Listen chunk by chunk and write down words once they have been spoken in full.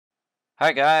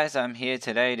Hi guys, I'm here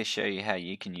today to show you how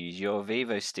you can use your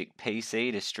VivoStick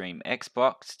PC to stream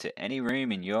Xbox to any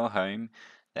room in your home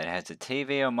that has a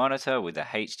TV or monitor with a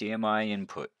HDMI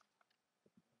input.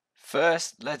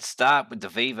 First, let's start with the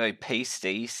Vivo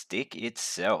PC stick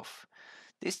itself.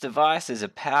 This device is a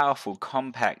powerful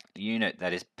compact unit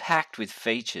that is packed with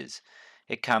features.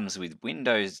 It comes with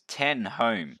Windows 10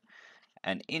 Home,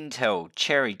 an Intel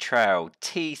Cherry Trail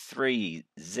T3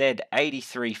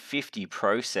 Z8350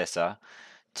 processor,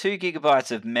 2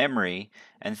 gigabytes of memory,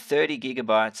 and 30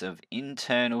 gigabytes of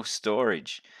internal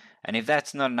storage. And if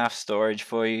that's not enough storage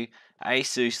for you,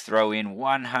 ASUS throw in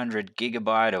 100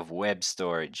 gigabyte of web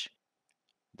storage.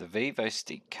 The Vivo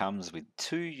Stick comes with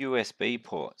 2 USB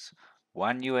ports,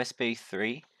 one USB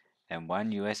 3 and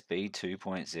one USB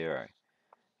 2.0,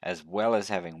 as well as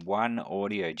having one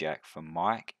audio jack for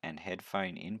mic and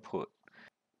headphone input.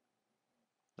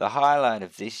 The highlight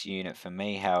of this unit for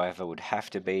me, however, would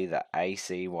have to be the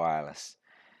AC wireless.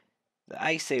 The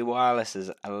AC wireless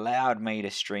has allowed me to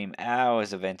stream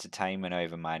hours of entertainment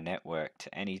over my network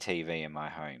to any TV in my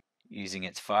home using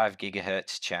its 5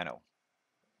 GHz channel.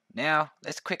 Now,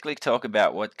 let's quickly talk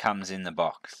about what comes in the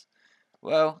box.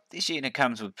 Well, this unit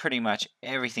comes with pretty much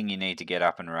everything you need to get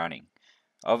up and running.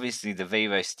 Obviously, the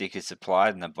Vivo stick is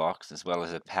supplied in the box, as well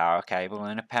as a power cable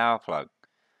and a power plug.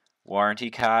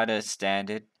 Warranty card is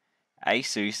standard.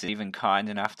 ASUS is even kind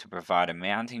enough to provide a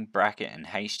mounting bracket and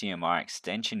HDMI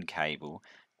extension cable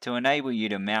to enable you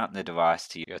to mount the device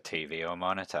to your TV or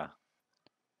monitor.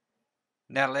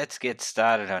 Now let's get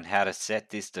started on how to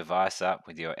set this device up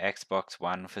with your Xbox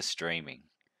One for streaming.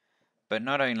 But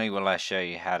not only will I show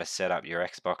you how to set up your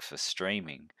Xbox for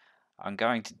streaming, I'm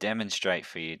going to demonstrate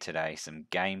for you today some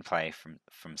gameplay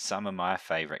from some of my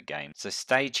favorite games. So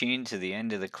stay tuned to the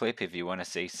end of the clip if you want to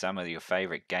see some of your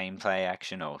favorite gameplay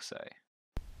action also.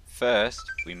 First,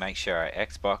 we make sure our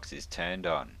Xbox is turned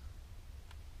on.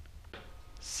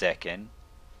 Second,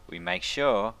 we make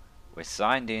sure we're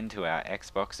signed in to our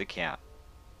Xbox account.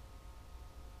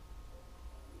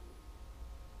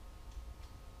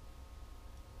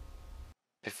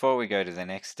 Before we go to the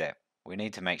next step, we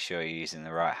need to make sure you're using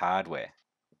the right hardware.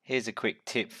 Here's a quick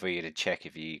tip for you to check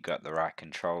if you got the right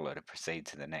controller to proceed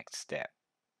to the next step.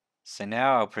 So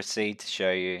now I'll proceed to show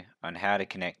you on how to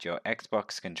connect your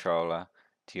Xbox controller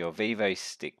to your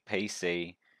VivoStick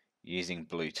PC using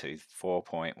Bluetooth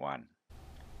 4.1.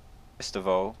 First of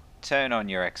all, turn on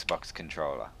your Xbox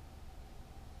controller.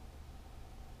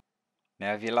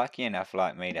 Now if you're lucky enough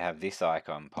like me to have this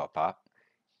icon pop up,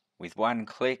 with one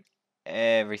click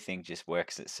everything just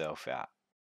works itself out.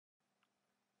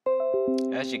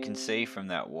 As you can see from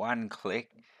that one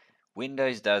click,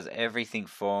 Windows does everything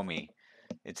for me.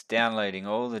 It's downloading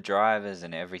all the drivers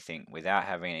and everything without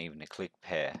having even to click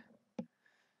pair.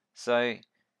 So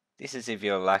this is if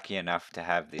you're lucky enough to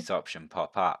have this option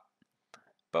pop up.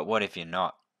 But what if you're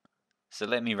not? So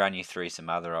let me run you through some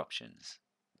other options.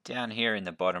 Down here in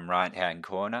the bottom right hand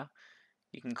corner,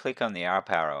 you can click on the up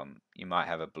arrow and you might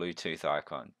have a Bluetooth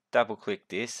icon. Double click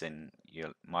this and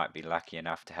you might be lucky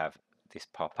enough to have this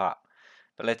pop up.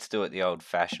 But let's do it the old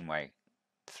fashioned way,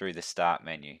 through the start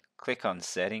menu. Click on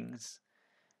settings,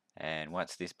 and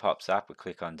once this pops up we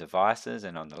click on devices,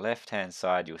 and on the left hand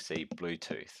side you'll see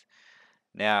Bluetooth.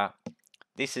 Now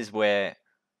this is where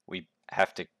we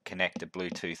have to connect the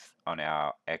Bluetooth on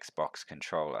our Xbox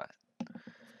controller.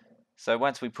 So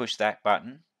once we push that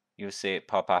button, you'll see it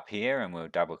pop up here, and we'll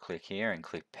double click here and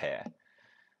click pair.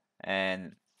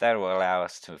 And that will allow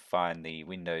us to find the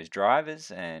Windows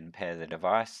drivers and pair the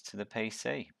device to the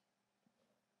PC.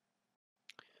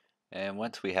 And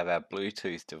once we have our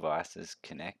Bluetooth devices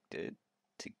connected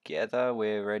together,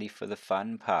 we're ready for the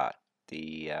fun part,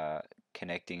 the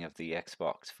connecting of the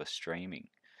Xbox for streaming.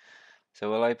 So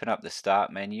we'll open up the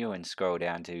start menu and scroll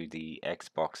down to the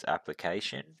Xbox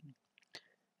application.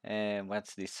 And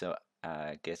once this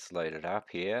gets loaded up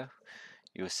here,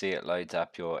 you'll see it loads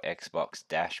up your Xbox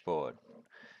dashboard.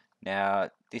 Now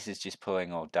this is just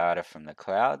pulling all data from the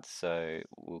cloud, so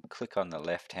we'll click on the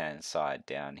left hand side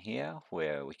down here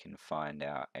where we can find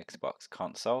our Xbox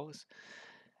consoles.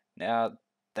 Now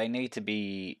they need to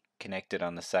be connected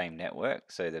on the same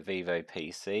network, so the Vivo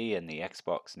PC and the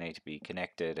Xbox need to be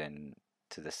connected and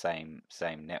to the same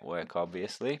network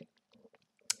obviously,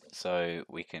 so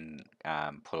we can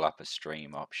pull up a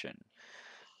stream option.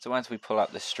 So once we pull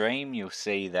up the stream, you'll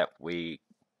see that we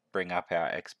bring up our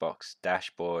Xbox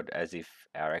dashboard as if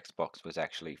our Xbox was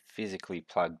actually physically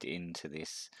plugged into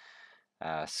this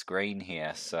screen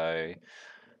here. So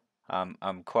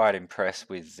I'm quite impressed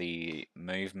with the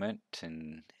movement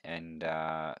and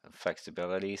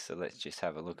flexibility. So let's just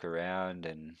have a look around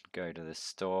and go to the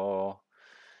store.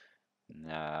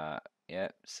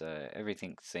 Yep, so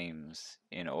everything seems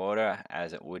in order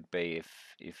as it would be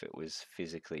if it was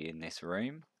physically in this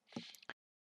room.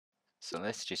 So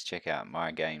let's just check out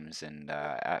my games and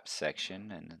apps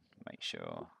section and make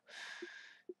sure.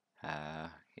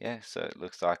 Yeah, so it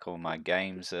looks like all my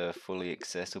games are fully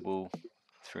accessible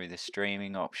through the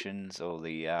streaming options. All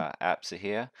the apps are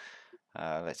here.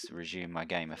 Let's resume my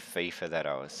game of FIFA that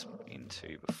I was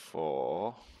into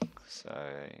before. So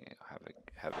have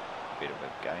a bit of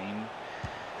a game.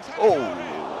 Oh,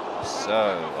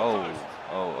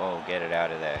 get it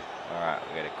out of there. Alright,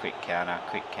 we got a quick counter,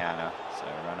 so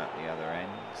run up the other end.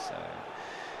 So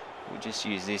we'll just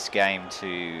use this game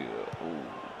to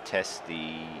test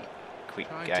the quick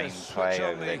gameplay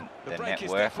over the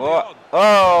network.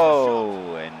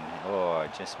 I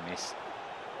just missed.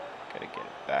 Gotta get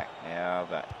it back now,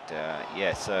 but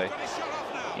yeah, so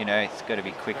you know, it's got to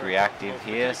be quick reactive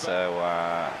here, so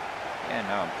yeah,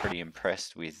 no, I'm pretty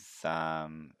impressed with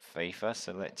FIFA.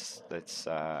 So let's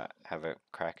have a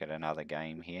crack at another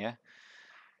game here.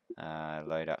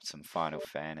 Load up some Final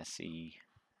Fantasy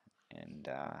and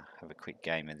have a quick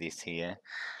game of this here.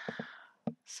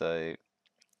 So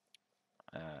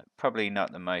probably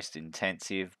not the most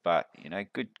intensive, but you know,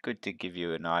 good to give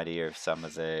you an idea of some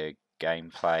of the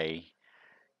gameplay,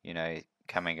 you know,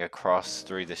 coming across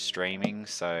through the streaming.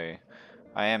 So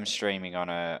I am streaming on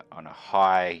a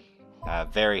high,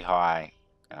 very high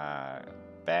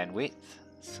bandwidth.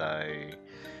 So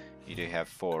you do have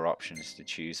 4 options to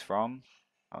choose from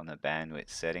on the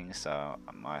bandwidth settings. So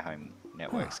my home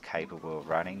network's capable of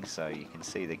running. So you can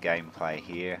see the gameplay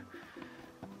here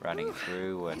running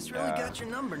through, and got your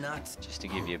number, just to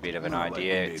give you a bit of an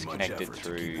idea, it's connected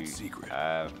through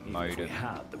Modem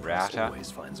router.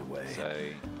 So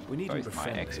both my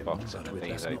Xbox and the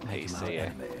Vivo PC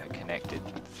are connected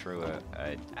through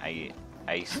a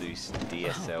ASUS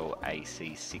DSL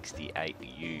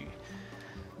AC68U.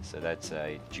 So that's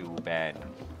a dual band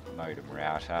modem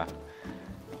router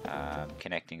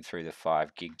connecting through the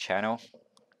 5 gig channel.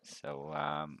 So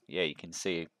yeah, you can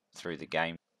see through the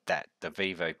game that the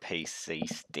Vivo PC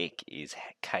stick is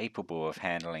capable of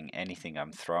handling anything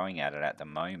I'm throwing at it at the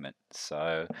moment.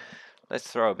 So let's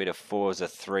throw a bit of Forza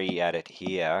 3 at it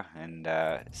here and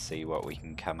see what we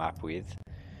can come up with.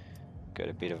 Got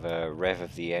a bit of a rev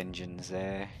of the engines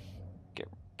there.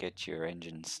 Get your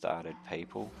engines started,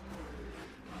 people.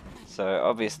 So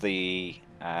obviously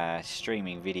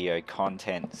streaming video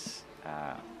content's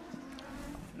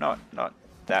not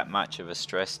that much of a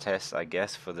stress test, I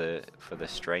guess, for the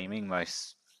streaming.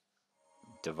 Most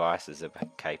devices are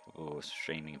capable of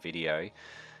streaming video.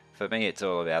 For me, it's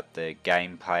all about the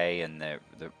gameplay and the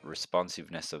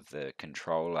responsiveness of the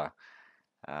controller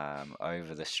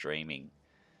over the streaming.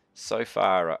 So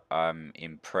far, I'm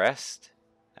impressed.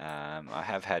 I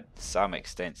have had some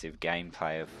extensive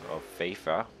gameplay of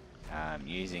FIFA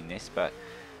using this, but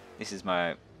this is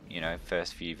my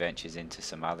first few ventures into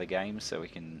some other games, so we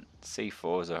can see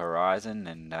Forza Horizon,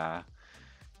 and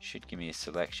should give me a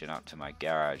selection up to my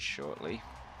garage shortly.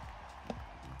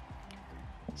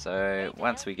 So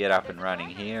once we get up and running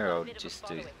here, I'll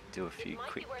just do a few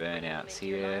quick burnouts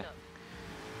here, and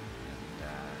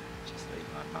just leave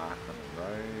my mark on the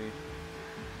road.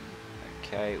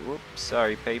 Okay, whoops,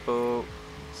 sorry people,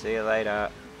 see you later.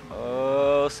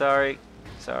 Oh, sorry.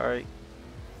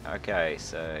 Okay,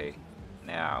 so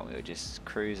now we'll just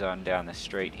cruise on down the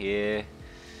street here,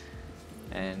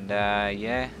 and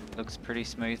yeah, looks pretty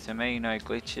smooth to me, no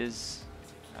glitches.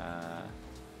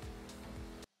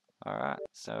 Alright,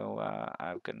 so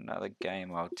I've got another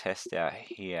game I'll test out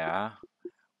here.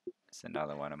 It's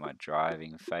another one of my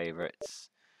driving favorites,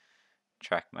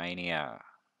 Trackmania.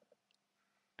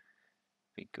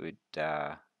 Be good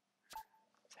to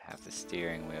have the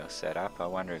steering wheel set up. I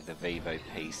wonder if the Vivo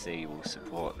PC will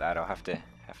support that. I'll have to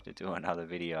do another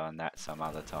video on that some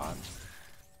other time.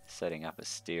 Setting up a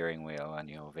steering wheel on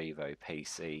your Vivo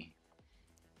PC.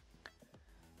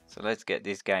 So let's get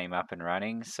this game up and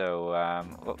running. So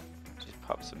just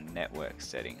pop some network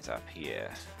settings up here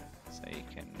so you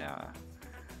can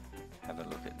have a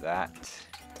look at that.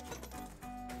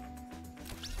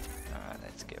 Alright,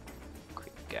 let's get a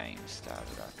quick game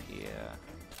started up here.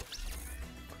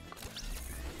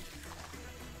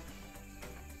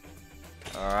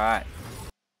 Alright,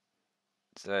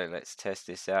 so let's test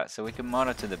this out. So we can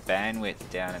monitor the bandwidth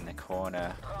down in the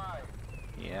corner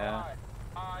here.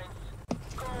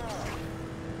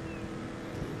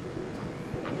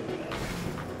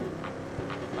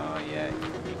 Oh yeah,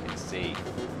 you can see.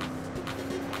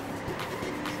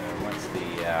 So once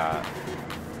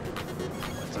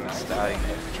we're starting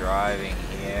driving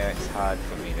here, it's hard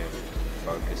for me to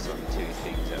focus on 2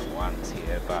 things at once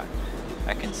here, but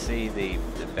I can see the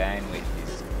bandwidth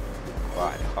is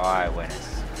quite high when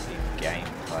it's in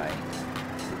gameplay,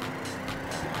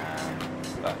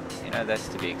 but you know, that's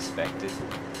to be expected.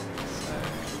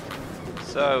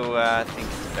 So I think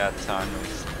it's about time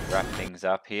we wrap things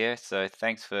up here. So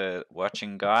thanks for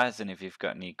watching, guys, and if you've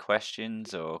got any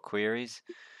questions or queries,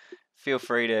 feel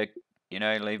free to, you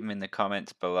know, leave them in the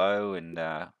comments below, and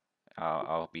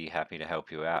I'll be happy to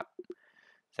help you out.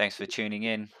 Thanks for tuning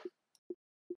in.